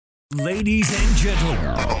Ladies and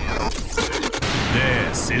gentlemen,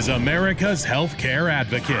 this is America's Healthcare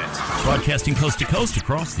Advocate. Broadcasting coast to coast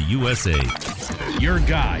across the USA. Your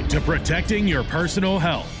guide to protecting your personal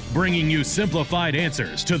health, bringing you simplified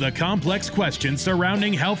answers to the complex questions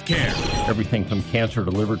surrounding healthcare. Everything from cancer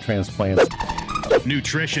to liver transplants.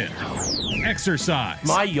 Nutrition, exercise,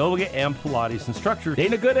 My yoga and Pilates instructor,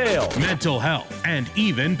 Dana Goodale. mental health, and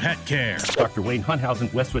even pet care. Dr. Wayne Hunthausen,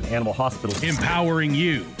 Westwood Animal Hospital. Empowering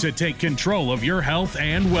you to take control of your health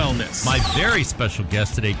and wellness. My very special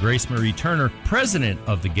guest today, Grace Marie Turner, president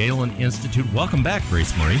of the Galen Institute. Welcome back,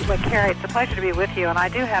 Grace Marie. Well, Carrie, it's a pleasure to be with you, and I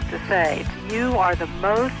do have to say, you are the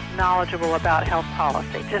most knowledgeable about health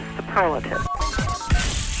policy, just superlative.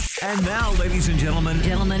 And now, ladies and gentlemen.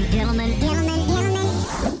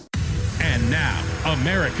 And now,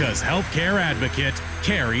 America's Healthcare Advocate,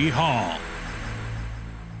 Carrie Hall.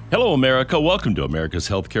 Hello, America. Welcome to America's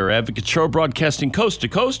Healthcare Advocate Show, broadcasting coast to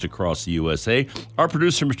coast across the USA. Our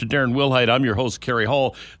producer, Mr. Darren Wilhite. I'm your host, Carrie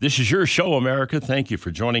Hall. This is your show, America. Thank you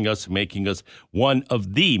for joining us and making us one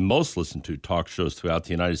of the most listened to talk shows throughout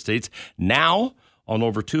the United States. Now, on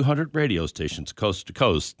over 200 radio stations coast to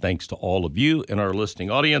coast, thanks to all of you and our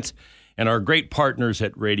listening audience and our great partners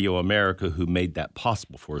at Radio America who made that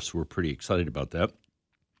possible for us. We're pretty excited about that.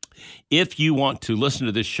 If you want to listen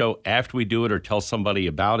to this show after we do it or tell somebody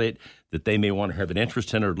about it that they may want to have an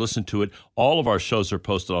interest in or listen to it, all of our shows are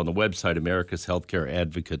posted on the website,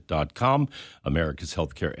 americashealthcareadvocate.com,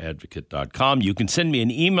 americashealthcareadvocate.com. You can send me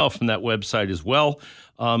an email from that website as well.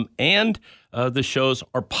 And the shows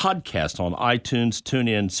are podcast on iTunes,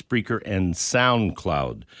 TuneIn, Spreaker, and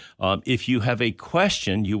SoundCloud. If you have a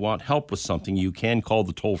question, you want help with something, you can call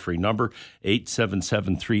the toll-free number,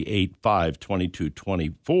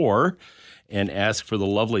 877-385-2224, and ask for the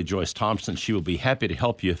lovely Joyce Thompson. She will be happy to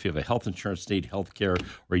help you if you have a health insurance need, health care,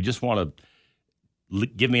 or you just want to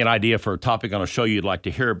give me an idea for a topic on a show you'd like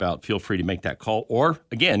to hear about. Feel free to make that call. Or,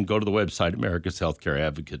 again, go to the website,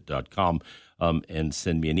 americashealthcareadvocate.com, and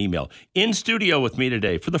send me an email. In studio with me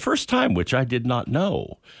today, for the first time, which I did not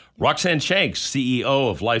know, Roxanne Shanks,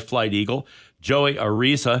 CEO of LifeFlight Eagle, Joey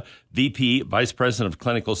Araiza, VP, Vice President of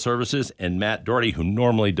Clinical Services, and Matt Doherty, who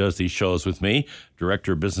normally does these shows with me,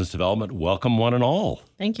 Director of Business Development. Welcome, one and all.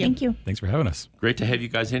 Thank you. Thanks for having us. Great to have you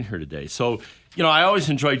guys in here today. So, I always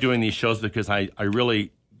enjoy doing these shows because I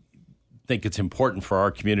really think it's important for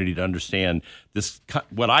our community to understand this,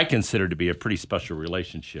 what I consider to be a pretty special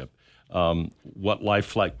relationship, what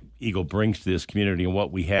LifeFlight Eagle brings to this community and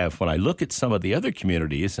what we have. When I look at some of the other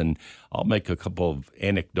communities, and I'll make a couple of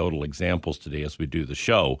anecdotal examples today as we do the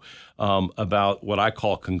show, about what I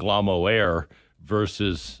call conglomerate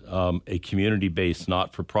versus a community-based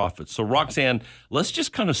not-for-profit. So, Roxanne, let's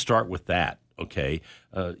just kind of start with that, okay?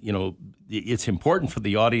 It's important for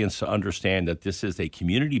the audience to understand that this is a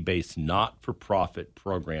community-based not-for-profit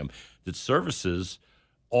program that services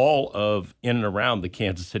all of in and around the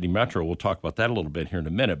Kansas City metro. We'll talk about that a little bit here in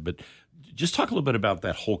a minute, but just talk a little bit about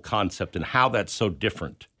that whole concept and how that's so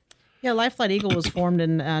different. Yeah, LifeFlight Eagle was formed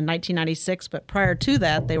in 1996, but prior to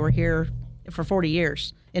that, they were here for 40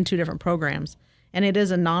 years in two different programs. And it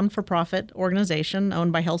is a non-for-profit organization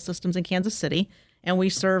owned by health systems in Kansas City, and we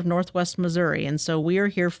serve Northwest Missouri. And so we are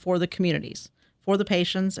here for the communities, for the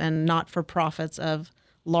patients, and not for profits of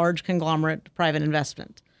large conglomerate private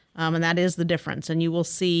investment. And that is the difference. And you will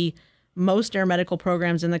see most air medical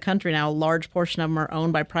programs in the country now, a large portion of them are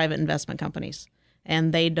owned by private investment companies.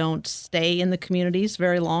 And they don't stay in the communities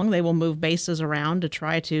very long. They will move bases around to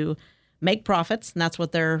try to make profits, and that's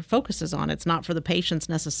what their focus is on. It's not for the patients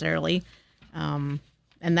necessarily. And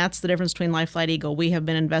that's the difference between LifeFlight Eagle. We have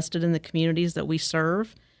been invested in the communities that we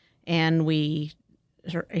serve, and we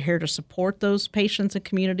are here to support those patients and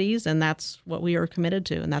communities, and that's what we are committed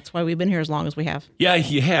to, and that's why we've been here as long as we have. Yeah,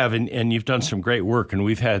 you have, and you've done some great work, and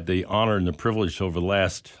we've had the honor and the privilege over the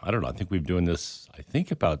last, I think we've been doing this,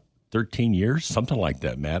 about 13 years, something like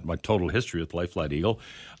that, Matt, my total history with LifeFlight Eagle,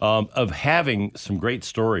 of having some great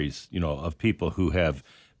stories, of people who have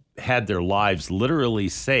had their lives literally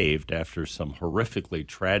saved after some horrifically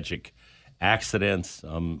tragic accidents,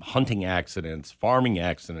 hunting accidents, farming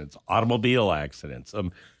accidents, automobile accidents.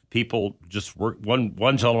 People just work.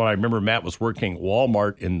 One gentleman I remember, Matt, was working at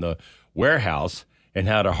Walmart in the warehouse and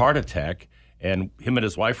had a heart attack, and him and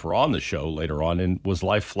his wife were on the show later on and was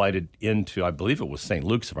life-flighted into, I believe it was St.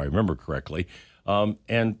 Luke's, if I remember correctly,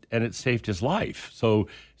 and it saved his life. So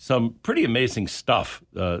some pretty amazing stuff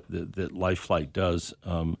that LifeFlight does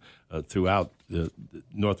throughout the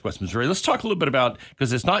Northwest Missouri. Let's talk a little bit about,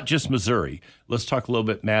 because it's not just Missouri, let's talk a little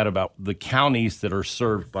bit, Matt, about the counties that are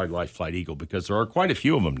served by LifeFlight Eagle, because there are quite a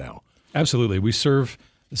few of them now. Absolutely. We serve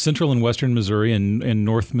central and western Missouri and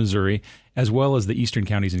north Missouri, as well as the eastern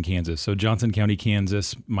counties in Kansas. So Johnson County,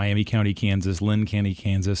 Kansas, Miami County, Kansas, Lynn County,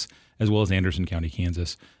 Kansas, as well as Anderson County,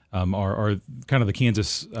 Kansas, are kind of the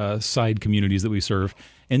Kansas side communities that we serve.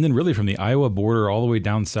 And then really from the Iowa border all the way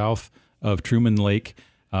down south of Truman Lake,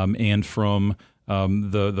 and from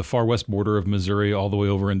the far west border of Missouri all the way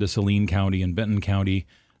over into Saline County and Benton County,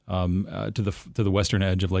 to the western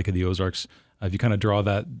edge of Lake of the Ozarks. If you kind of draw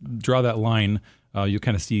that line, you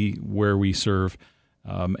kind of see where we serve.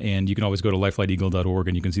 And you can always go to LifeFlightEagle.org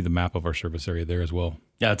and you can see the map of our service area there as well.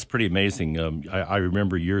 Yeah, it's pretty amazing. I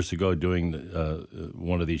remember years ago doing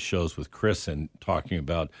one of these shows with Chris and talking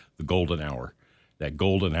about the golden hour, that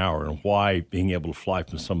golden hour, and why being able to fly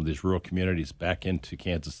from some of these rural communities back into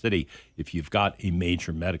Kansas City, if you've got a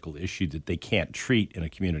major medical issue that they can't treat in a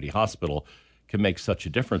community hospital, can make such a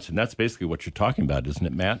difference. And that's basically what you're talking about, isn't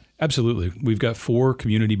it, Matt? Absolutely. We've got 4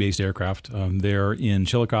 community-based aircraft. They're in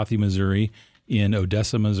Chillicothe, Missouri, in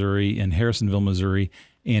Odessa, Missouri, in Harrisonville, Missouri,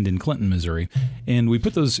 and in Clinton, Missouri. And we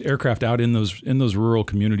put those aircraft out in those rural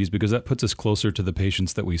communities because that puts us closer to the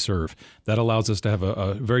patients that we serve. That allows us to have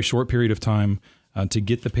a very short period of time to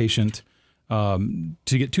get the patient, to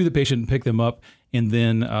get to the patient and pick them up, and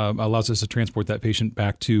then allows us to transport that patient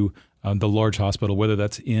back to the large hospital, whether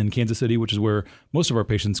that's in Kansas City, which is where most of our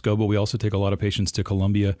patients go, but we also take a lot of patients to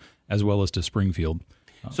Columbia as well as to Springfield.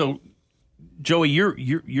 So, Joey, you're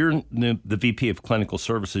the VP of Clinical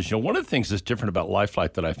Services. One of the things that's different about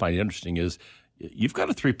LifeFlight that I find interesting is you've got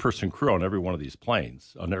a 3-person crew on every one of these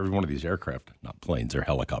planes, on every one of these aircraft. Not planes, they're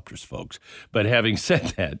helicopters, folks. But having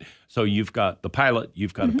said that, so you've got the pilot,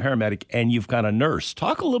 you've got a paramedic, and you've got a nurse.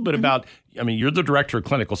 Talk a little bit about, you're the Director of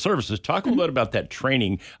Clinical Services. Talk a little bit about that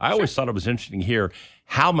training. I always thought it was interesting here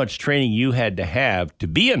how much training you had to have to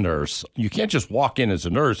be a nurse. You can't just walk in as a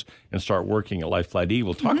nurse and start working at LifeFlight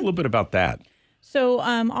Eagle. Talk a little bit about that. So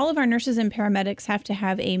all of our nurses and paramedics have to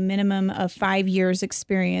have a minimum of 5 years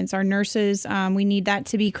experience. Our nurses, we need that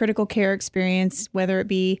to be critical care experience, whether it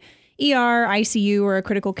be ER, ICU, or a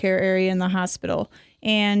critical care area in the hospital.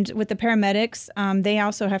 And with the paramedics, they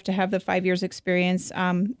also have to have the 5 years experience,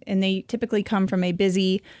 and they typically come from a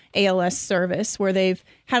busy ALS service where they've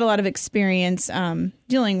had a lot of experience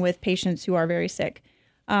dealing with patients who are very sick.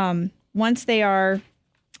 Once they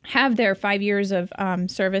have their 5 years of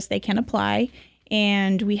service, they can apply.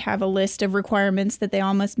 And we have a list of requirements that they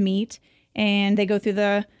all must meet. And they go through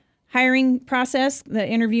the hiring process, the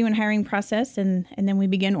interview and hiring process, and then we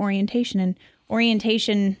begin orientation. And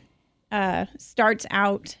orientation starts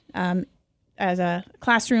out as a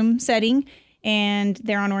classroom setting, and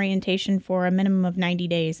they're on orientation for a minimum of 90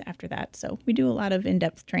 days after that. So we do a lot of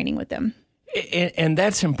in-depth training with them. And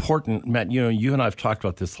that's important, Matt. You and I have talked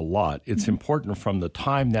about this a lot. It's important from the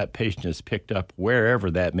time that patient is picked up,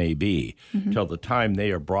 wherever that may be, till the time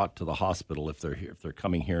they are brought to the hospital. If they're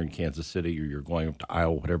coming here in Kansas City or you're going up to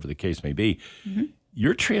Iowa, whatever the case may be,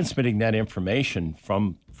 you're transmitting that information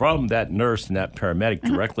from that nurse and that paramedic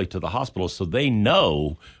directly to the hospital, so they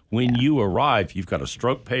know when you arrive, you've got a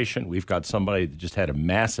stroke patient, we've got somebody that just had a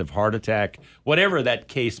massive heart attack, whatever that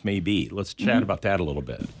case may be. Let's chat about that a little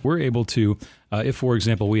bit. We're able to, if, for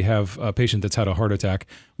example, we have a patient that's had a heart attack,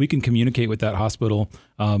 we can communicate with that hospital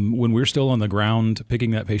when we're still on the ground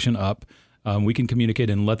picking that patient up. We can communicate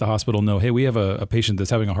and let the hospital know, hey, we have a patient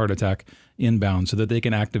that's having a heart attack inbound, so that they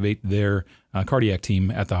can activate their cardiac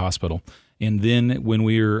team at the hospital. And then when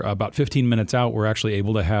we're about 15 minutes out, we're actually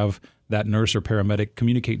able to have that nurse or paramedic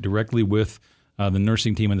communicate directly with the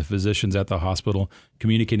nursing team and the physicians at the hospital,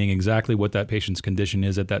 communicating exactly what that patient's condition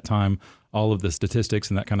is at that time, all of the statistics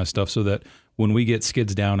and that kind of stuff, so that when we get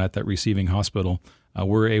skids down at that receiving hospital,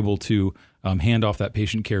 we're able to hand off that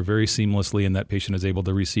patient care very seamlessly, and that patient is able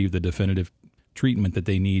to receive the definitive treatment that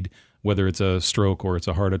they need, whether it's a stroke or it's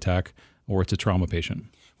a heart attack or it's a trauma patient.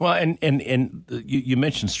 Well, and you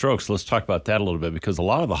mentioned strokes. Let's talk about that a little bit, because a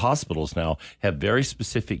lot of the hospitals now have very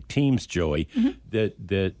specific teams, Joey,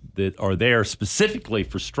 that are there specifically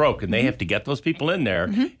for stroke, and they have to get those people in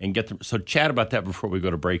there and get them. So chat about that before we go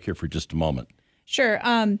to break here for just a moment. Sure.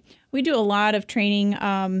 We do a lot of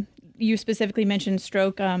training. You specifically mentioned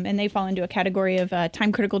stroke, and they fall into a category of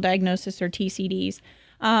time critical diagnosis, or TCDs.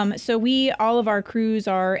 So all of our crews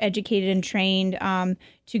are educated and trained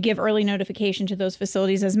to give early notification to those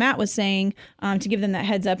facilities, as Matt was saying, to give them that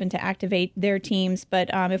heads up and to activate their teams. But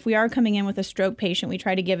if we are coming in with a stroke patient, we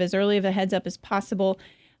try to give as early of a heads up as possible.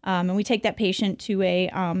 And we take that patient to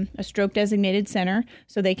a stroke designated center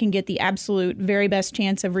so they can get the absolute very best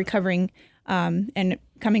chance of recovering and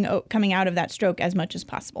coming out of that stroke as much as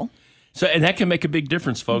possible. So, and that can make a big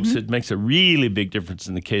difference, folks. It makes a really big difference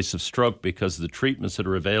in the case of stroke because the treatments that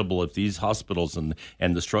are available at these hospitals and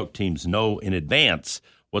the stroke teams know in advance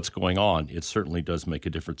what's going on. It certainly does make a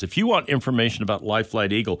difference. If you want information about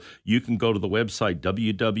LifeFlight Eagle, you can go to the website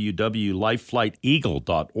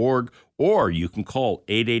www.lifeflighteagle.org, or you can call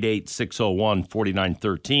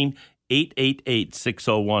 888-601-4913,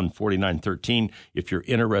 888-601-4913. If you're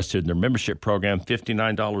interested in their membership program,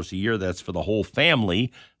 $59 a year. That's for the whole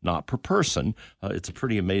family, not per person. It's a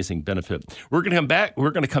pretty amazing benefit. We're going to come back. We're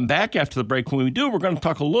going to come back after the break. When we do, we're going to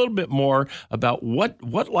talk a little bit more about what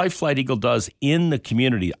LifeFlight Eagle does in the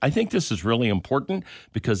community. I think this is really important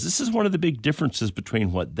because this is one of the big differences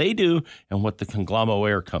between what they do and what the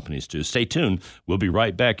conglomerate companies do. Stay tuned. We'll be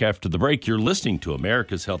right back after the break. You're listening to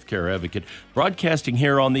America's Healthcare Advocate, broadcasting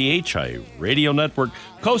here on the HIA Radio Network,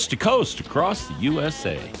 coast to coast across the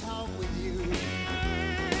USA.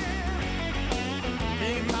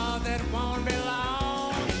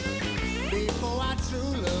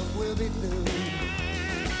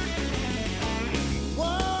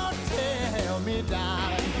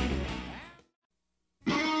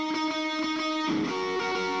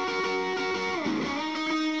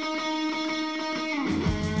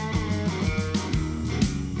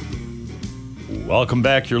 Welcome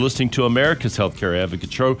back. You're listening to America's Healthcare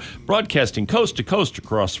Advocate Show, broadcasting coast to coast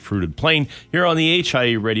across the fruited plain here on the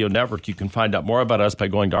HIA Radio Network. You can find out more about us by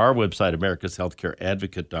going to our website,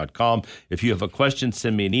 americashealthcareadvocate.com. If you have a question,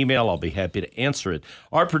 send me an email. I'll be happy to answer it.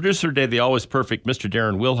 Our producer today, the always perfect Mr.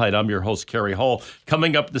 Darren Wilhite. I'm your host, Kerry Hall.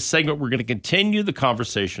 Coming up in this segment, we're going to continue the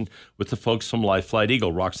conversation with the folks from LifeFlight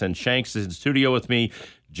Eagle. Roxanne Shanks is in studio with me.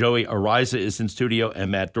 Joey Araiza is in studio,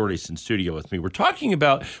 and Matt Doherty is in studio with me. We're talking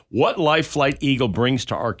about what LifeFlight Eagle brings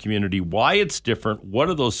to our community, why it's different, what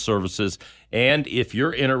are those services, and if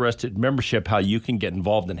you're interested in membership, how you can get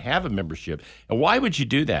involved and have a membership. And why would you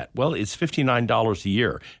do that? Well, it's $59 a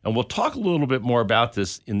year. And we'll talk a little bit more about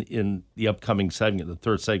this in the upcoming segment, the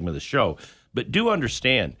third segment of the show. But do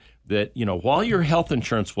understand that, while your health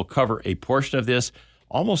insurance will cover a portion of this,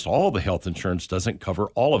 almost all the health insurance doesn't cover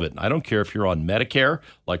all of it. And I don't care if you're on Medicare,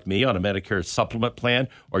 like me, on a Medicare supplement plan,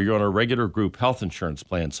 or you're on a regular group health insurance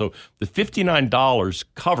plan. So the $59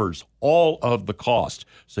 covers all of the cost.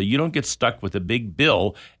 So you don't get stuck with a big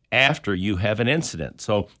bill after you have an incident.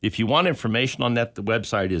 So if you want information on that, the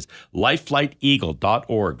website is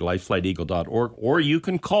lifeflighteagle.org, lifeflighteagle.org, or you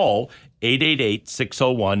can call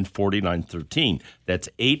 888-601-4913. That's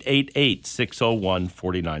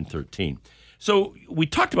 888-601-4913. So we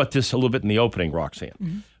talked about this a little bit in the opening, Roxanne.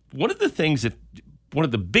 Mm-hmm. One of the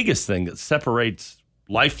biggest things that separates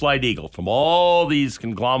LifeFlight Eagle from all these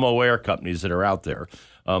conglomerate companies that are out there,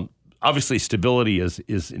 obviously stability is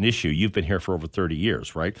an issue. You've been here for over 30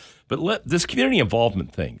 years, right? But this community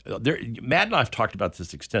involvement thing, Matt and I have talked about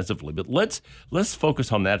this extensively, but let's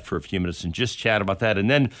focus on that for a few minutes and just chat about that.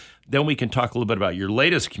 And then we can talk a little bit about your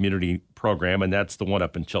latest community program, and that's the one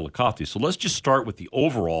up in Chillicothe. So let's just start with the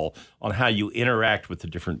overall on how you interact with the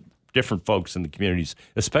different folks in the communities,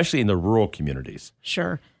 especially in the rural communities.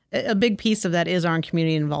 Sure. A big piece of that is our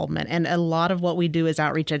community involvement, and a lot of what we do is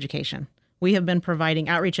outreach education. We have been providing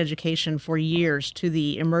outreach education for years to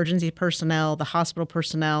the emergency personnel, the hospital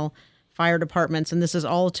personnel, fire departments, and this is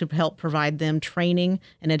all to help provide them training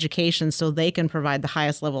and education so they can provide the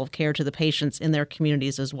highest level of care to the patients in their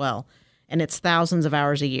communities as well. And it's thousands of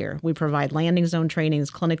hours a year. We provide landing zone trainings,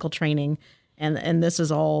 clinical training, and this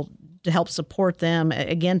is all to help support them,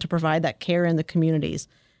 again, to provide that care in the communities.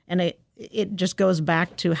 And it just goes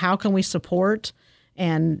back to how can we support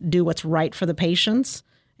and do what's right for the patients.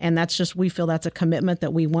 And we feel that's a commitment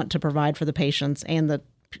that we want to provide for the patients and the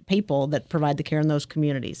people that provide the care in those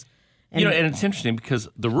communities. And it's interesting because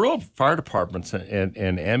the rural fire departments and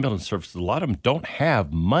ambulance services, a lot of them don't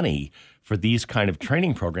have money for these kind of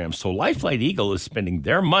training programs. So LifeFlight Eagle is spending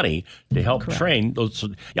their monI to help train those.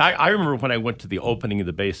 I remember when I went to the opening of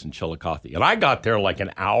the base in Chillicothe, and I got there like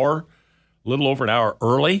a little over an hour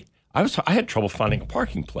early. I had trouble finding a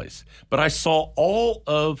parking place, but I saw all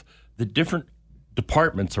of the different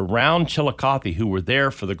departments around Chillicothe who were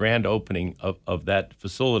there for the grand opening of that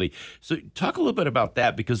facility. So talk a little bit about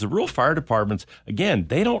that, because the rural fire departments, again,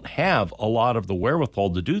 they don't have a lot of the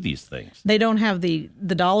wherewithal to do these things. They don't have the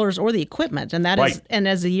dollars or the equipment, and and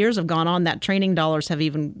as the years have gone on, that training dollars have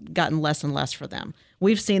even gotten less and less for them.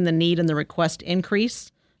 We've seen the need and the request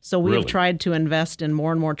increase So we've Really? tried to invest in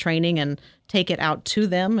more and more training and take it out to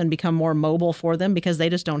them and become more mobile for them because they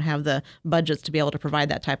just don't have the budgets to be able to provide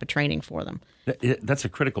that type of training for them. That's a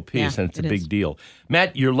critical piece, Yeah, and it's a it big is. deal.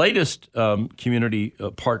 Matt, your latest community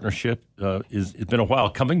partnership it's been a while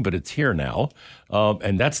coming, but it's here now,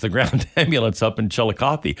 and that's the ground ambulance up in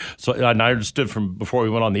Chillicothe. So, and I understood from before we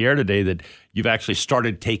went on the air today that you've actually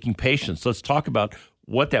started taking patients. Let's talk about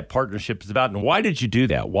what that partnership is about, and why did you do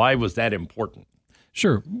that? Why was that important?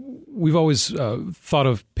 Sure. We've always thought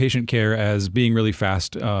of patient care as being really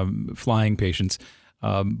fast flying patients.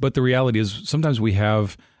 But the reality is sometimes we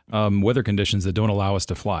have weather conditions that don't allow us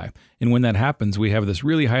to fly. And when that happens, we have this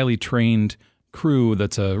really highly trained crew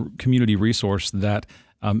that's a community resource that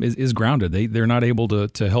is grounded. They're not able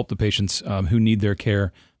to help the patients who need their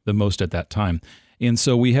care the most at that time. And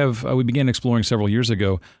so we began exploring several years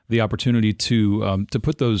ago the opportunity to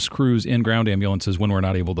put those crews in ground ambulances when we're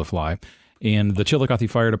not able to fly. And the Chillicothe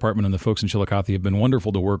Fire Department and the folks in Chillicothe have been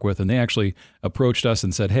wonderful to work with, and they actually approached us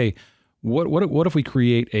and said, "Hey, what if we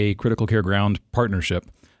create a critical care ground partnership?"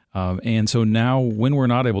 And so now, when we're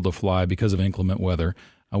not able to fly because of inclement weather,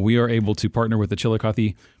 we are able to partner with the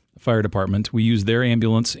Chillicothe Fire Department. We use their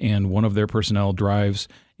ambulance, and one of their personnel drives,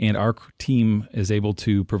 and our team is able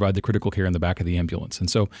to provide the critical care in the back of the ambulance. And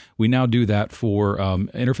so we now do that for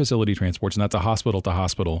interfacility transports, and that's a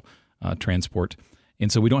hospital-to-hospital transport.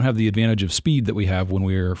 And so we don't have the advantage of speed that we have when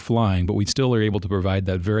we're flying, but we still are able to provide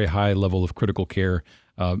that very high level of critical care.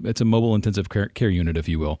 It's a mobile intensive care unit, if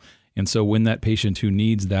you will. And so when that patient who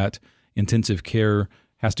needs that intensive care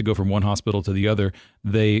has to go from one hospital to the other,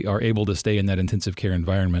 they are able to stay in that intensive care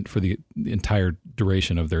environment for the entire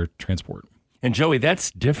duration of their transport. And Joey, that's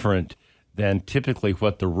different than typically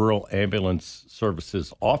what the rural ambulance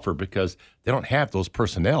services offer because they don't have those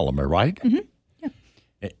personnel. Am I right? Mm-hmm.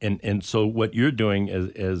 And so what you're doing,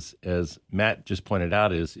 as Matt just pointed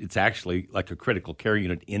out, is it's actually like a critical care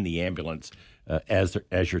unit in the ambulance as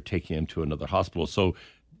you're taking them to another hospital. So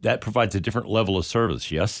that provides a different level of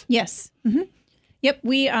service. Yes. Yes. Mm-hmm. Yep.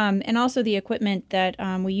 We and also the equipment that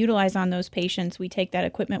we utilize on those patients, we take that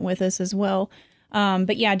equipment with us as well.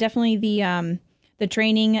 But yeah, definitely the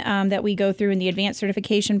training that we go through and the advanced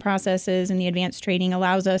certification processes and the advanced training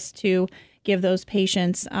allows us to give those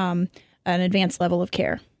patients an advanced level of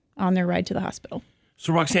care on their ride to the hospital.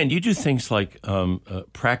 So Roxanne, you do things like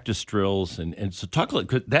practice drills, and so talk a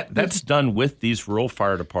little. That's done with these rural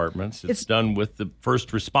fire departments. It's done with the first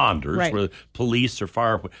responders, Right. where police or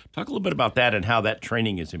fire. Talk a little bit about that and how that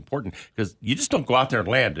training is important because you just don't go out there and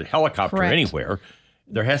land a helicopter Correct. anywhere.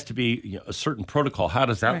 There has to be a certain protocol. How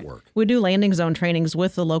does that work? We do landing zone trainings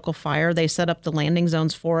with the local fire. They set up the landing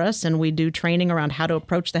zones for us, and we do training around how to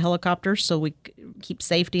approach the helicopters so we keep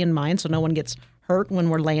safety in mind so no one gets hurt when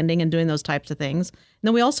we're landing and doing those types of things. And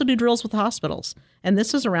then we also do drills with the hospitals. And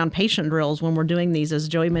this is around patient drills when we're doing these. As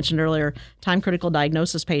Joey mentioned earlier, time-critical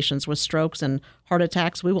diagnosis patients with strokes and heart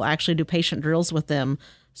attacks, we will actually do patient drills with them.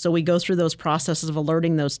 So we go through those processes of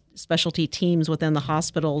alerting those specialty teams within the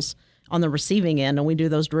hospitals on the receiving end, and we do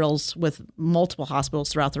those drills with multiple hospitals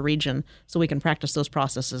throughout the region so we can practice those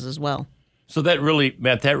processes as well. So that really,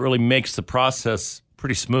 Matt, that really makes the process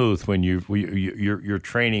pretty smooth when you're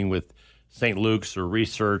training with St. Luke's or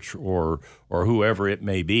Research or whoever it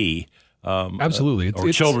may be. Absolutely.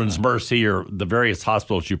 Or Children's Mercy or the various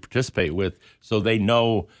hospitals you participate with, so they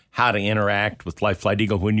know how to interact with LifeFlight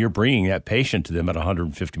Eagle when you're bringing that patient to them at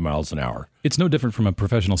 150 miles an hour. It's no different from a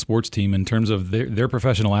professional sports team in terms of they're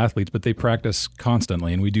professional athletes, but they practice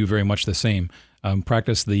constantly, and we do very much the same.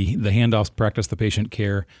 Practice the handoffs, practice the patient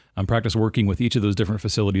care, practice working with each of those different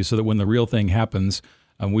facilities so that when the real thing happens,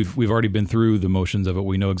 we've already been through the motions of it.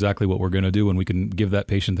 We know exactly what we're going to do, and we can give that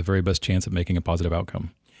patient the very best chance at making a positive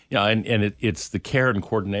outcome. Yeah, and it's the care and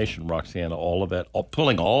coordination, Roxanne, all of that,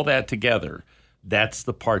 pulling all that together. That's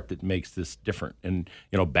the part that makes this different. And,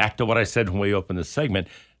 back to what I said when we opened this segment,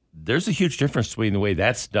 there's a huge difference between the way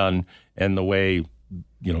that's done and the way,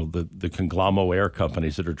 the conglomerate air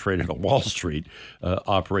companies that are traded on Wall Street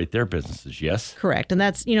operate their businesses, yes? Correct. And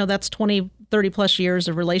that's 20, 30 plus years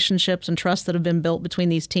of relationships and trust that have been built between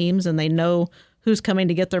these teams, and they know who's coming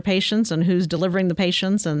to get their patients and who's delivering the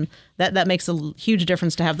patients. And that makes a huge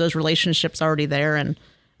difference to have those relationships already there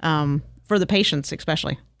and for the patients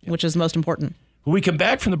especially, which is most important. When we come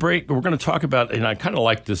back from the break, we're going to talk about, and I kind of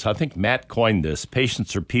like this, I think Matt coined this,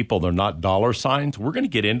 patients are people, they're not dollar signs. We're going to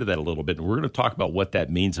get into that a little bit, and we're going to talk about what that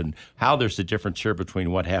means and how there's a difference here between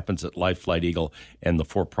what happens at LifeFlight Eagle and the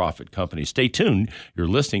for-profit company. Stay tuned. You're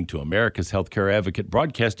listening to America's Healthcare Advocate,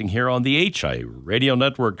 broadcasting here on the HIA Radio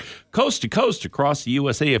Network, coast to coast across the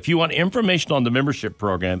USA. If you want information on the membership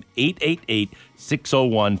program,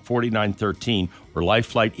 888-601-4913 or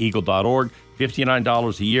lifeflighteagle.org,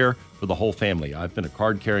 $59 a year for the whole family. I've been a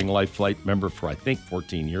card-carrying LifeFlight member for, I think,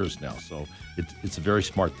 14 years now, so it's a very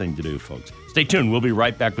smart thing to do, folks. Stay tuned. We'll be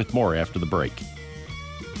right back with more after the break.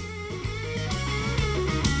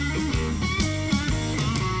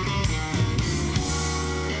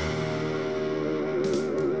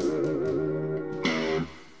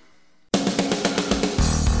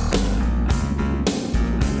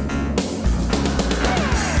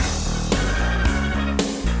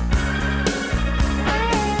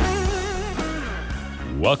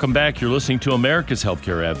 Welcome back. You're listening to America's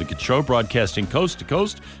Healthcare Advocate Show, broadcasting coast to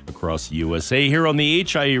coast across the USA here on the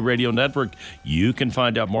HIA Radio Network. You can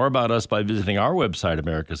find out more about us by visiting our website,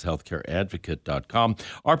 americashealthcareadvocate.com.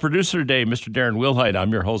 Our producer today, Mr. Darren Wilhite.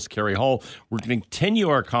 I'm your host, Kerry Hall. We're going to continue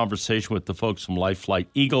our conversation with the folks from LifeFlight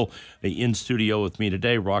Eagle. In studio with me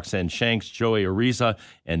today, Roxanne Shanks, Joey Araiza,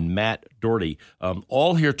 and Matt Doherty.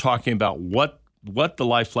 All here talking about what the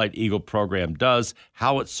LifeFlight Eagle program does,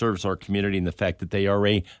 how it serves our community, and the fact that they are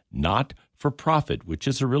a not-for-profit, which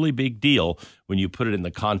is a really big deal when you put it in the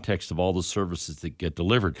context of all the services that get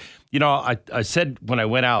delivered. You know, I said when I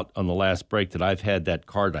went out on the last break that I've had that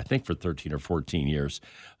card, I think, for 13 or 14 years.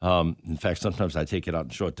 In fact, sometimes I take it out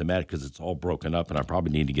and show it to Matt because it's all broken up and I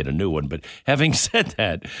probably need to get a new one. But having said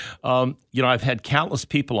that, you know, I've had countless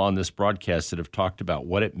people on this broadcast that have talked about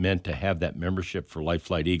what it meant to have that membership for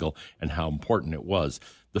LifeFlight Eagle and how important it was.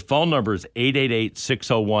 The phone number is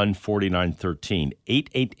 888-601-4913,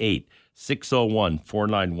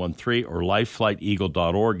 888-601-4913, or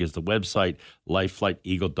lifeflighteagle.org is the website,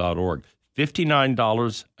 lifeflighteagle.org.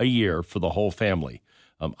 $59 a year for the whole family.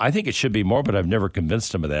 I think it should be more, but I've never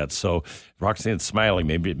convinced him of that. So Roxanne's smiling.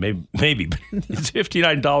 Maybe, but it's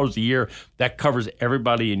 $59 a year. That covers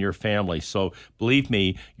everybody in your family. So believe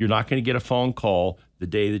me, you're not going to get a phone call the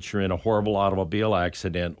day that you're in a horrible automobile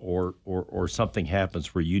accident or something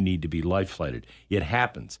happens where you need to be life-flighted. It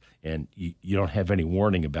happens, and you don't have any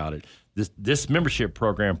warning about it. This membership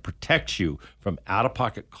program protects you from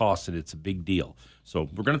out-of-pocket costs, and it's a big deal. So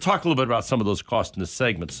we're going to talk a little bit about some of those costs in this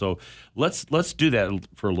segment. So let's do that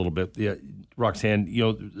for a little bit. Yeah, Roxanne,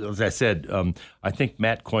 you know, as I said, I think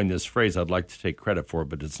Matt coined this phrase. I'd like to take credit for it,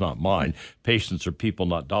 but it's not mine. Patients are people,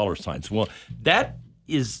 not dollar signs. Well, that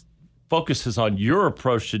focuses on your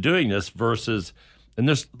approach to doing this versus, and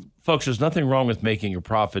there's nothing wrong with making a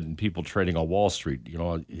profit and people trading on Wall Street. You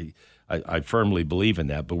know, I firmly believe in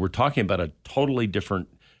that, but we're talking about a totally different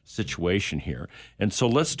situation here. And so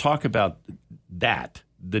let's talk about that,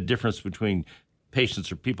 the difference between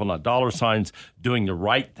patients are people, not dollar signs, doing the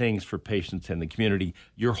right things for patients and the community,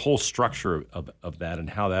 your whole structure of that and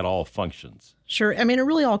how that all functions. Sure. I mean, it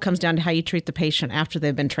really all comes down to how you treat the patient after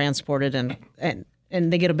they've been transported and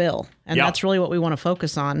they get a bill. And that's really what we want to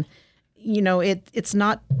focus on. You know, it's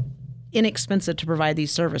not inexpensive to provide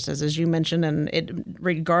these services, as you mentioned, and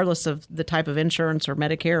regardless of the type of insurance or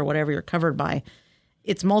Medicare or whatever you're covered by.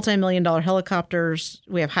 It's multi-million-dollar helicopters.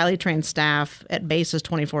 We have highly trained staff at bases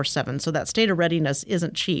 24/7. So that state of readiness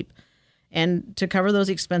isn't cheap. And to cover those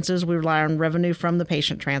expenses, we rely on revenue from the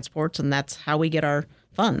patient transports, and that's how we get our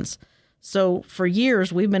funds. So for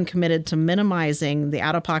years, we've been committed to minimizing the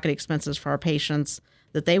out-of-pocket expenses for our patients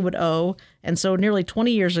that they would owe. And so nearly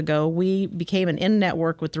 20 years ago, we became an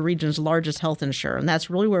in-network with the region's largest health insurer. And that's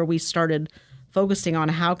really where we started focusing on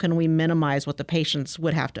how can we minimize what the patients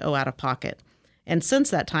would have to owe out of pocket. And since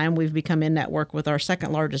that time, we've become in-network with our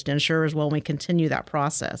second largest insurer as well, and we continue that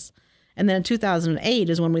process. And then in 2008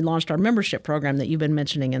 is when we launched our membership program that you've been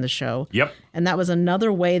mentioning in the show. Yep. And that was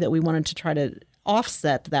another way that we wanted to try to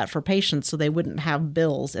offset that for patients so they wouldn't have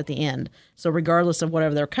bills at the end. So regardless of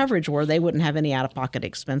whatever their coverage were, they wouldn't have any out-of-pocket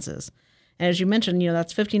expenses. And as you mentioned, you know,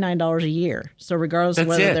 that's $59 a year. So regardless of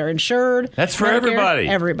whether they're insured, that's for Medicare,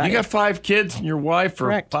 everybody. You got 5 kids and your wife, or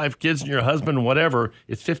Correct. 5 kids and your husband, whatever.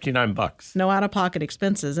 It's $59. No out-of-pocket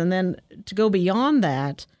expenses. And then to go beyond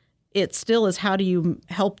that, it still is how do you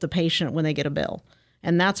help the patient when they get a bill?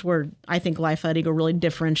 And that's where I think LifeFlight Eagle really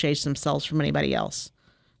differentiates themselves from anybody else.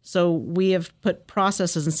 So we have put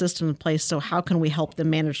processes and systems in place. So how can we help them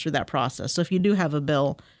manage through that process? So if you do have a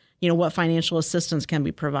bill, you know, what financial assistance can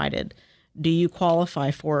be provided? Do you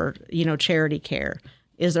qualify for, you know, charity care?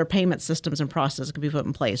 is there payment systems and processes that can be put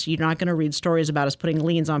in place. You're not going to read stories about us putting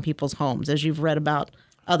liens on people's homes, as you've read about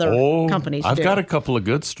other companies. I've got a couple of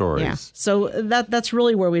good stories. Yeah. So that's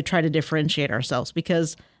really where we try to differentiate ourselves,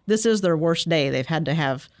 because this is their worst day. They've had to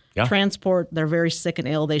have transport. They're very sick and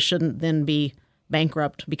ill. They shouldn't then be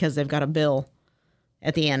bankrupt because they've got a bill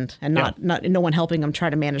at the end and no one helping them try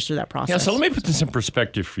to manage through that process. Yeah, so let me put this in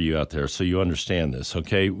perspective for you out there so you understand this,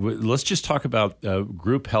 okay? Let's just talk about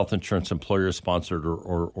group health insurance, employer-sponsored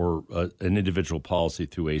or an individual policy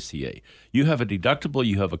through ACA. You have a deductible,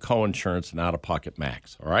 you have a co-insurance, and out-of-pocket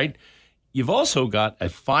max, all right? You've also got a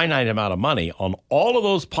finite amount of money on all of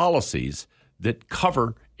those policies that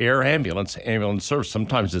cover air ambulance service.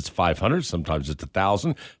 Sometimes it's $500, sometimes it's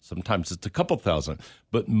 $1,000, sometimes it's a couple thousand.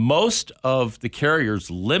 But most of the carriers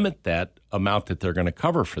limit that amount that they're going to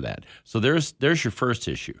cover for that. So there's your first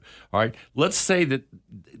issue. All right, let's say that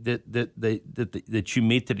you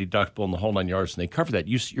meet the deductible and the whole 9 yards, and they cover that.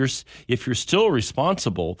 If you're still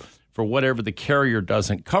responsible for whatever the carrier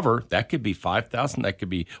doesn't cover, that could be $5,000, that could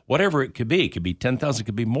be whatever it could be. It could be $10,000, it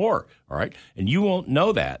could be more. All right, and you won't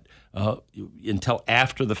know that until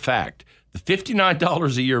after the fact. The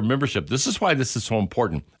 $59 a year membership, this is why this is so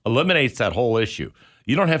important, eliminates that whole issue.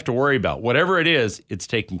 You don't have to worry about whatever it is, it's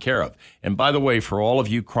taken care of. And by the way, for all of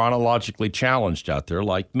you chronologically challenged out there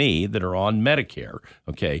like me that are on Medicare,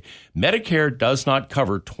 okay, Medicare does not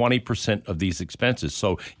cover 20% of these expenses.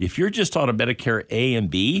 So if you're just on a Medicare A and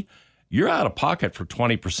B, you're out of pocket for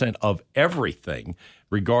 20% of everything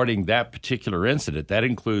regarding that particular incident. That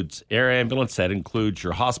includes air ambulance, that includes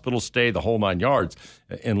your hospital stay, the whole 9 yards,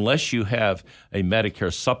 unless you have a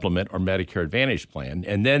Medicare supplement or Medicare Advantage plan.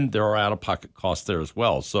 And then there are out-of-pocket costs there as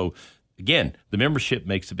well. So, again, the membership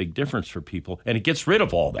makes a big difference for people, and it gets rid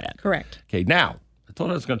of all that. Correct. Okay, now, I thought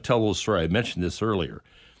I was going to tell a little story. I mentioned this earlier.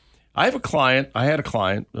 I had a client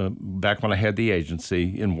back when I had the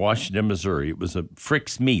agency in Washington, Missouri. It was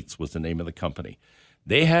Frick's Meats was the name of the company.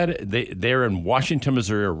 They're in Washington,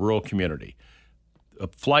 Missouri, a rural community. A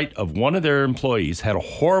flight of one of their employees had a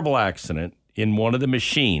horrible accident in one of the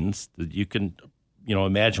machines that you can,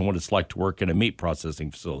 imagine what it's like to work in a meat processing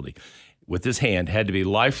facility. With his hand, had to be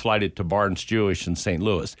life-flighted to Barnes Jewish in St.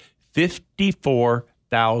 Louis.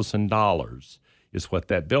 $54,000 is what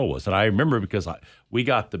that bill was. And I remember because we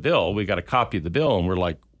got the bill, we got a copy of the bill, and we're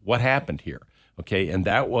like, what happened here? Okay, and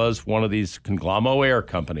that was one of these conglomerate air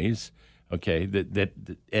companies. Okay,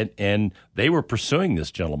 and they were pursuing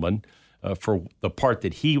this gentleman for the part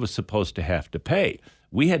that he was supposed to have to pay.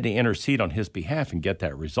 We had to intercede on his behalf and get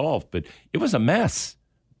that resolved, but it was a mess,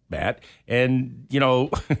 Matt. And,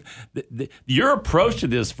 your approach to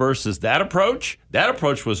this versus that approach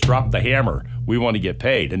was drop the hammer. We want to get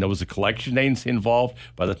paid. And there was a collection agency involved.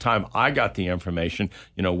 By the time I got the information,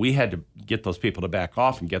 we had to get those people to back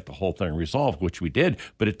off and get the whole thing resolved, which we did.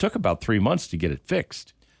 But it took about 3 months to get it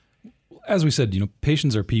fixed. As we said,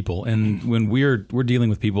 patients are people, and when we're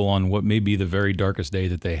dealing with people on what may be the very darkest day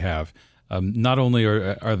that they have, not only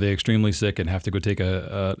are they extremely sick and have to go take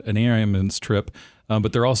an air ambulance trip,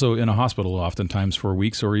 but they're also in a hospital oftentimes for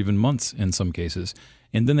weeks or even months in some cases,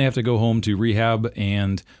 and then they have to go home to rehab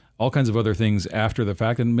and all kinds of other things after the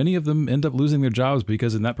fact, and many of them end up losing their jobs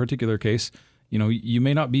because in that particular case, you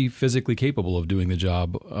may not be physically capable of doing the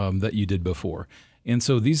job that you did before, and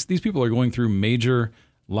so these people are going through major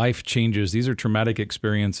life changes. These are traumatic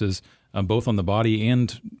experiences, both on the body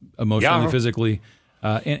and emotionally, physically,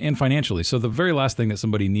 and financially. So the very last thing that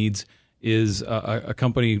somebody needs is a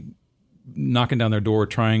company knocking down their door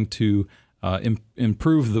trying to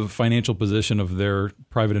improve the financial position of their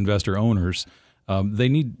private investor owners. They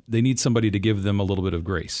need somebody to give them a little bit of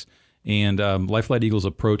grace. And LifeFlight Eagle's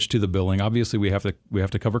approach to the billing, obviously we have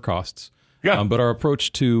to cover costs. Yeah. But our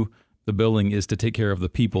approach to the billing is to take care of the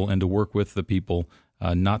people and to work with the people.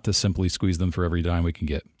 Not to simply squeeze them for every dime we can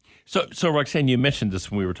get. So Roxanne, you mentioned this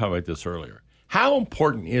when we were talking about this earlier. How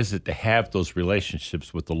important is it to have those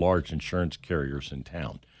relationships with the large insurance carriers in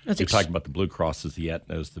town? You're talking about the Blue Crosses, the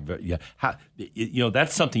Aetnas,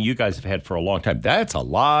 that's something you guys have had for a long time. That's a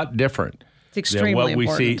lot different than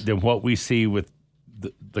what we see with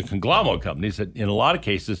the conglomerate companies that in a lot of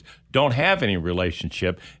cases don't have any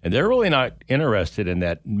relationship, and they're really not interested in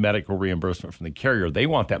that medical reimbursement from the carrier. They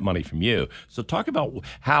want that money from you. So talk about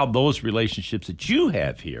how those relationships that you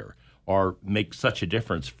have here make such a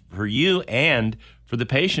difference for you and for the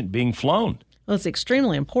patient being flown. Well, it's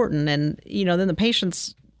extremely important, and then the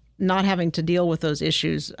patient's not having to deal with those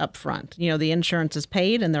issues up front. The insurance is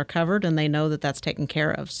paid and they're covered, and they know that that's taken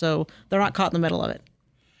care of, so they're not caught in the middle of it.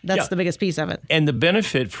 That's the biggest piece of it. And the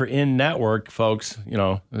benefit for in-network folks,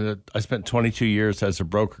 I spent 22 years as a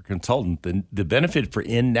broker consultant. The benefit for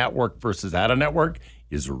in-network versus out-of-network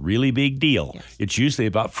is a really big deal. Yes. It's usually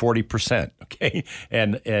about 40%. Okay,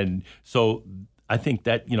 and so I think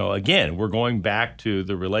that, again, we're going back to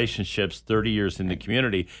the relationships 30 years in the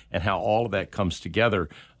community and how all of that comes together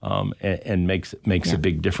and makes a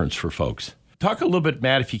big difference for folks. Talk a little bit,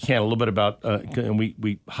 Matt, if you can, a little bit about, and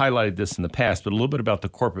we highlighted this in the past, but a little bit about the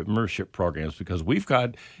corporate membership programs, because we've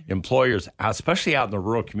got employers, especially out in the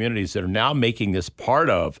rural communities, that are now making this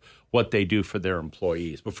part of what they do for their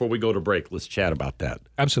employees. Before we go to break, let's chat about that.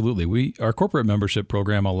 Absolutely. Our corporate membership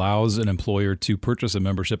program allows an employer to purchase a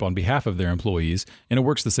membership on behalf of their employees, and it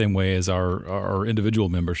works the same way as our individual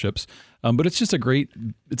memberships. But it's just a great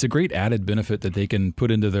added benefit that they can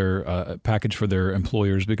put into their package for their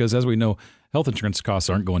employers, because as we know, health insurance costs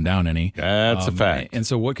aren't going down any. That's a fact. And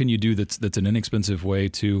so what can you do that's an inexpensive way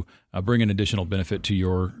to bring an additional benefit to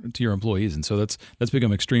your employees? And so that's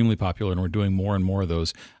become extremely popular, and we're doing more and more of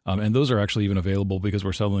those. And those are actually even available because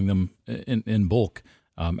we're selling them in bulk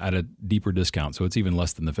at a deeper discount. So it's even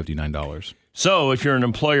less than the $59. So if you're an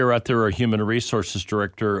employer out there or a human resources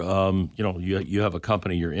director, you have a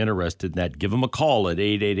company you're interested in that, give them a call at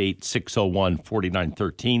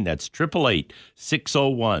 888-601-4913. That's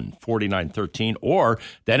 888-601-4913. Or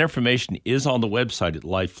that information is on the website at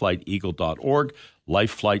LifeFlightEagle.org.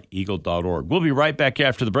 LifeFlightEagle.org. We'll be right back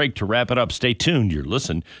after the break to wrap it up. Stay tuned. You're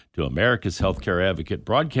listening to America's Healthcare Advocate,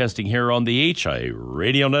 broadcasting here on the HIA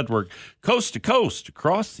Radio Network, coast to coast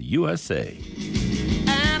across the USA.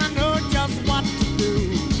 And I know just what to do.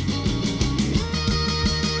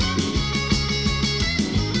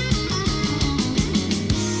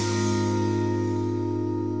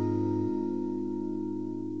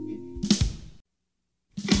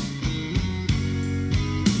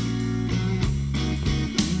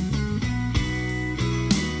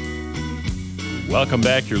 Welcome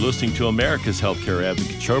back. You're listening to America's Healthcare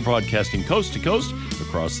Advocate Show, broadcasting coast to coast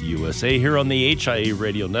across the USA here on the HIA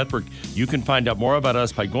Radio Network. You can find out more about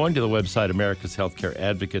us by going to the website,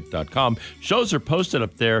 americashealthcareadvocate.com. Shows are posted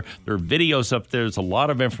up there. There are videos up there. There's a lot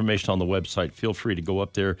of information on the website. Feel free to go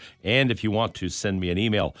up there. And if you want to, send me an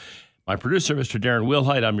email. My producer, Mr. Darren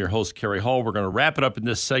Wilhite. I'm your host, Kerry Hall. We're going to wrap it up in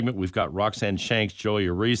this segment. We've got Roxanne Shanks, Joey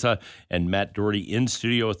Araiza, and Matt Doherty in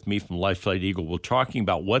studio with me from LifeFlight Eagle. We're talking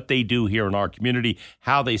about what they do here in our community,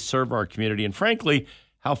 how they serve our community, and frankly,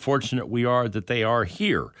 how fortunate we are that they are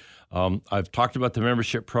here. I've talked about the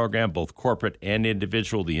membership program, both corporate and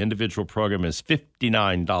individual. The individual program is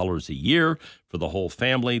 $59 a year for the whole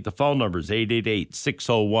family. The phone number is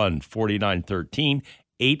 888-601-4913.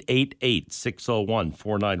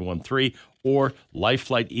 888-601-4913, or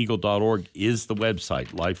LifeFlightEagle.org is the website,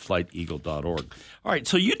 LifeFlightEagle.org. All right,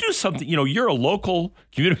 so you do something, you're a local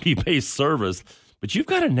community-based service, but you've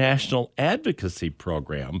got a national advocacy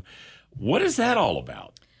program. What is that all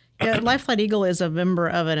about? Yeah, LifeFlight Eagle is a member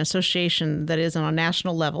of an association that is on a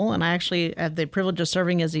national level, and I actually have the privilege of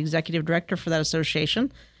serving as the executive director for that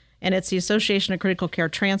association. And it's the Association of Critical Care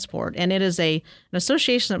Transport. And it is an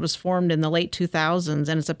association that was formed in the late 2000s,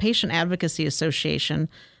 and it's a patient advocacy association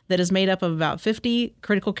that is made up of about 50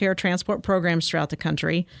 critical care transport programs throughout the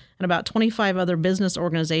country and about 25 other business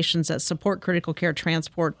organizations that support critical care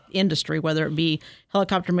transport industry, whether it be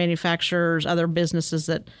helicopter manufacturers, other businesses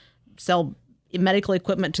that sell medical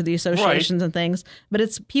equipment to the associations and things. But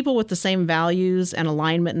it's people with the same values and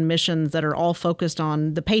alignment and missions that are all focused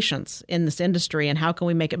on the patients in this industry and how can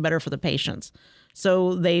we make it better for the patients.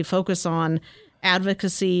 So they focus on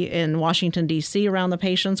advocacy in Washington, D.C. around the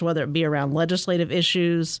patients, whether it be around legislative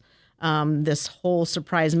issues, this whole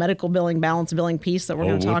surprise medical billing, balance billing piece that we're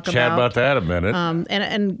going to talk about. We'll chat about that in a minute.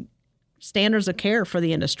 And standards of care for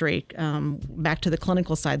the industry. Back to the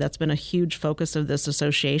clinical side, that's been a huge focus of this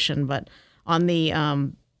association. But on the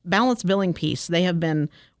balance billing piece, they have been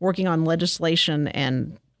working on legislation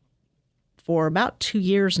and for about 2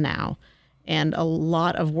 years now, and a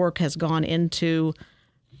lot of work has gone into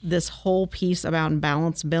this whole piece about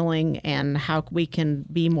balance billing and how we can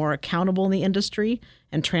be more accountable in the industry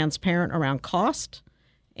and transparent around cost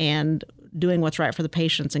and doing what's right for the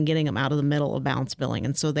patients and getting them out of the middle of balance billing.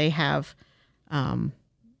 And so they have done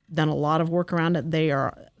a lot of work around it.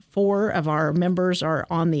 4 of our members are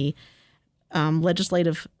on the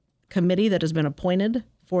legislative committee that has been appointed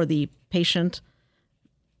for the patient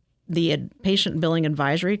billing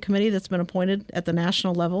advisory committee that's been appointed at the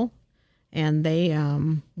national level, and they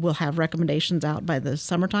will have recommendations out by the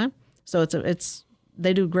summertime. So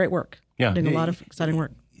they do great work. Yeah, doing a lot of exciting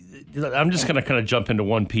work. I'm just going to kind of jump into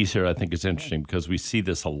one piece here I think is interesting because we see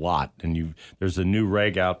this a lot. And there's a new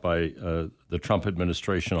reg out by the Trump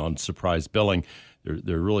administration on surprise billing.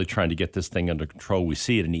 They're really trying to get this thing under control. We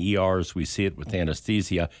see it in ERs, we see it with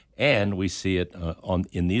anesthesia, and we see it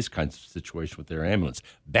in these kinds of situations with their ambulance.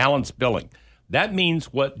 Balance billing. That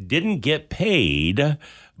means what didn't get paid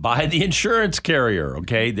by the insurance carrier,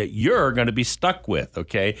 okay, that you're going to be stuck with,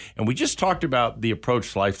 okay? And we just talked about the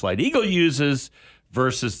approach LifeFlight Eagle uses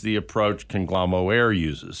versus the approach Conglom Air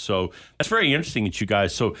uses. So that's very interesting that you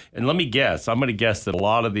guys, and let me guess, I'm going to guess that a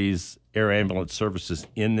lot of these air ambulance services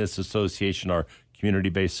in this association are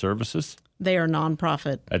community-based services? They are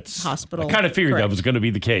nonprofit hospital. I kind of figured that was going to be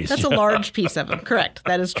the case. That's a large piece of them. Correct.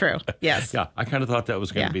 That is true. Yes. Yeah, I kind of thought that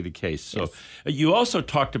was going to be the case. So you also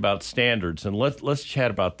talked about standards, and let's chat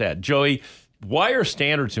about that. Joey, why are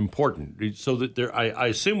standards important? So that I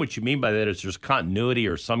assume what you mean by that is there's continuity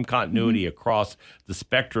or some continuity across the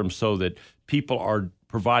spectrum so that people are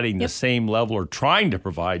providing the same level or trying to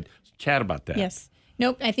provide. Chat about that. Yes.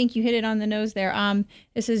 Nope. I think you hit it on the nose there.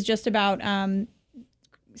 This is just about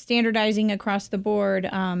standardizing across the board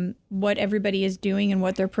what everybody is doing and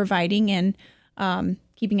what they're providing, and making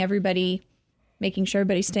sure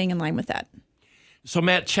everybody's staying in line with that. So,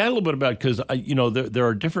 Matt, chat a little bit about, because there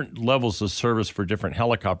are different levels of service for different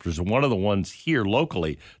helicopters, and one of the ones here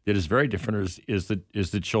locally that is very different is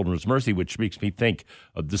the Children's Mercy, which makes me think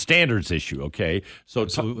of the standards issue. Okay, so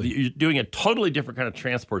you're doing a totally different kind of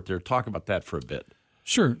transport there. Talk about that for a bit.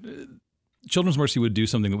 Sure. Children's Mercy would do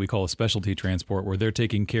something that we call a specialty transport, where they're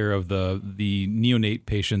taking care of the neonate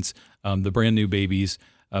patients, the brand new babies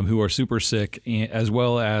who are super sick, as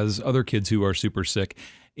well as other kids who are super sick.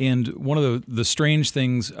 And one of the strange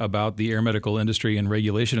things about the air medical industry and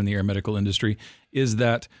regulation in the air medical industry is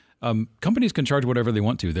that companies can charge whatever they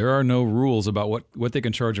want to. There are no rules about what they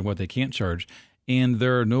can charge and what they can't charge. And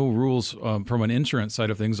there are no rules from an insurance side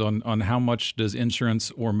of things on how much does insurance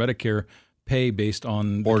or Medicare pay based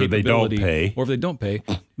on the capability, or if they don't pay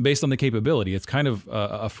based on the capability. It's kind of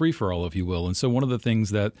a free-for-all, if you will. And so one of the things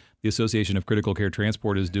that the Association of Critical Care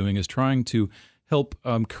Transport is doing is trying to help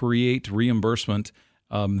create reimbursement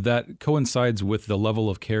that coincides with the level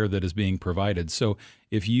of care that is being provided. So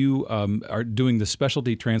if you are doing the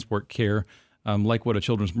specialty transport care, like what a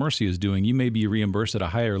Children's Mercy is doing, you may be reimbursed at a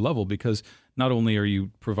higher level because not only are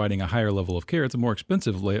you providing a higher level of care, it's a more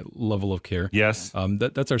expensive level of care. Yes.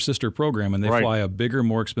 That's our sister program, and they fly a bigger,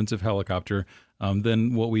 more expensive helicopter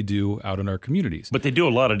than what we do out in our communities. But they do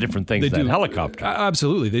a lot of different things in that helicopter.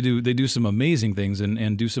 Absolutely. They do some amazing things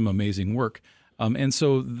and do some amazing work. And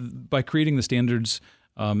so by creating the standards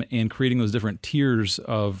and creating those different tiers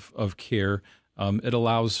of care, it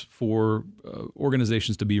allows for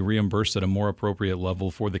organizations to be reimbursed at a more appropriate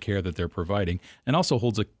level for the care that they're providing, and also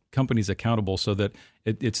holds companies accountable so that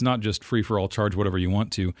it's not just free-for-all, charge whatever you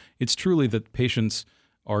want to. It's truly that patients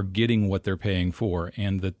are getting what they're paying for,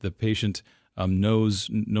 and that the patient knows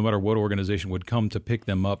no matter what organization would come to pick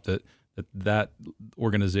them up, that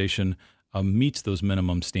organization meets those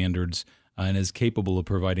minimum standards and is capable of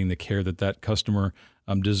providing the care that customer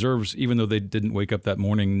deserves, even though they didn't wake up that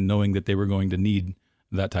morning knowing that they were going to need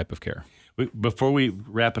that type of care. Before we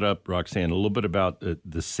wrap it up, Roxanne, a little bit about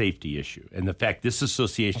the safety issue and the fact this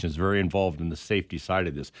association is very involved in the safety side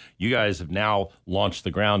of this. You guys have now launched the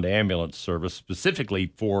ground ambulance service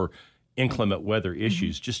specifically for inclement weather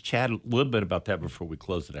issues. Just chat a little bit about that before we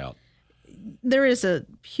close it out. There is a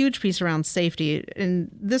huge piece around safety, and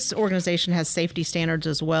this organization has safety standards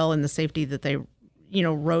as well, and the safety that they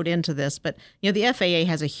wrote into this. But, the FAA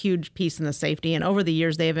has a huge piece in the safety, and over the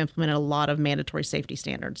years they have implemented a lot of mandatory safety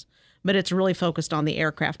standards. But it's really focused on the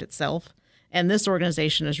aircraft itself. And this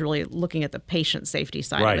organization is really looking at the patient safety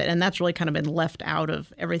side of it. And that's really kind of been left out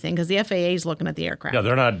of everything because the FAA is looking at the aircraft. Yeah,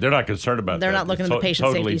 they're not concerned about that. They're not looking at the patient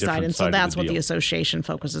totally safety side. And so that's what deal. the association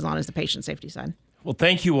focuses on, is the patient safety side. Well,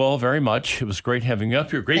 thank you all very much. It was great having you up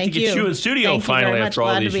here. Great to get you in studio finally after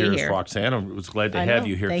all these years, Roxanne. I was glad to have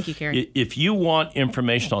you here. Thank you, Karen. If you want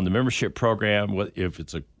information on the membership program, if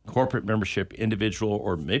it's a corporate membership, individual,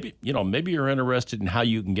 or maybe you're interested in how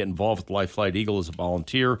you can get involved with LifeFlight Eagle as a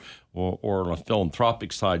volunteer or on a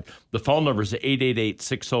philanthropic side, the phone number is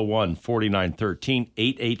 888-601-4913,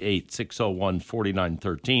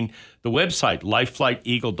 888-601-4913. The website,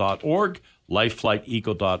 lifeflighteagle.org.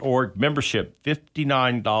 LifeFlightEagle.org. Membership,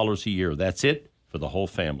 $59 a year. That's it for the whole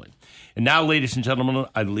family. And now, ladies and gentlemen,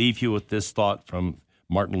 I leave you with this thought from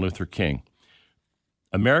Martin Luther King.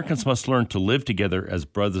 Americans must learn to live together as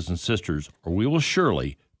brothers and sisters, or we will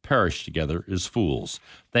surely perish perish together as fools.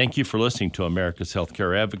 Thank you for listening to America's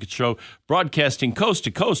Healthcare Advocate Show, broadcasting coast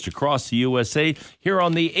to coast across the USA here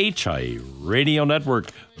on the HIA Radio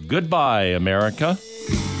Network. Goodbye, America.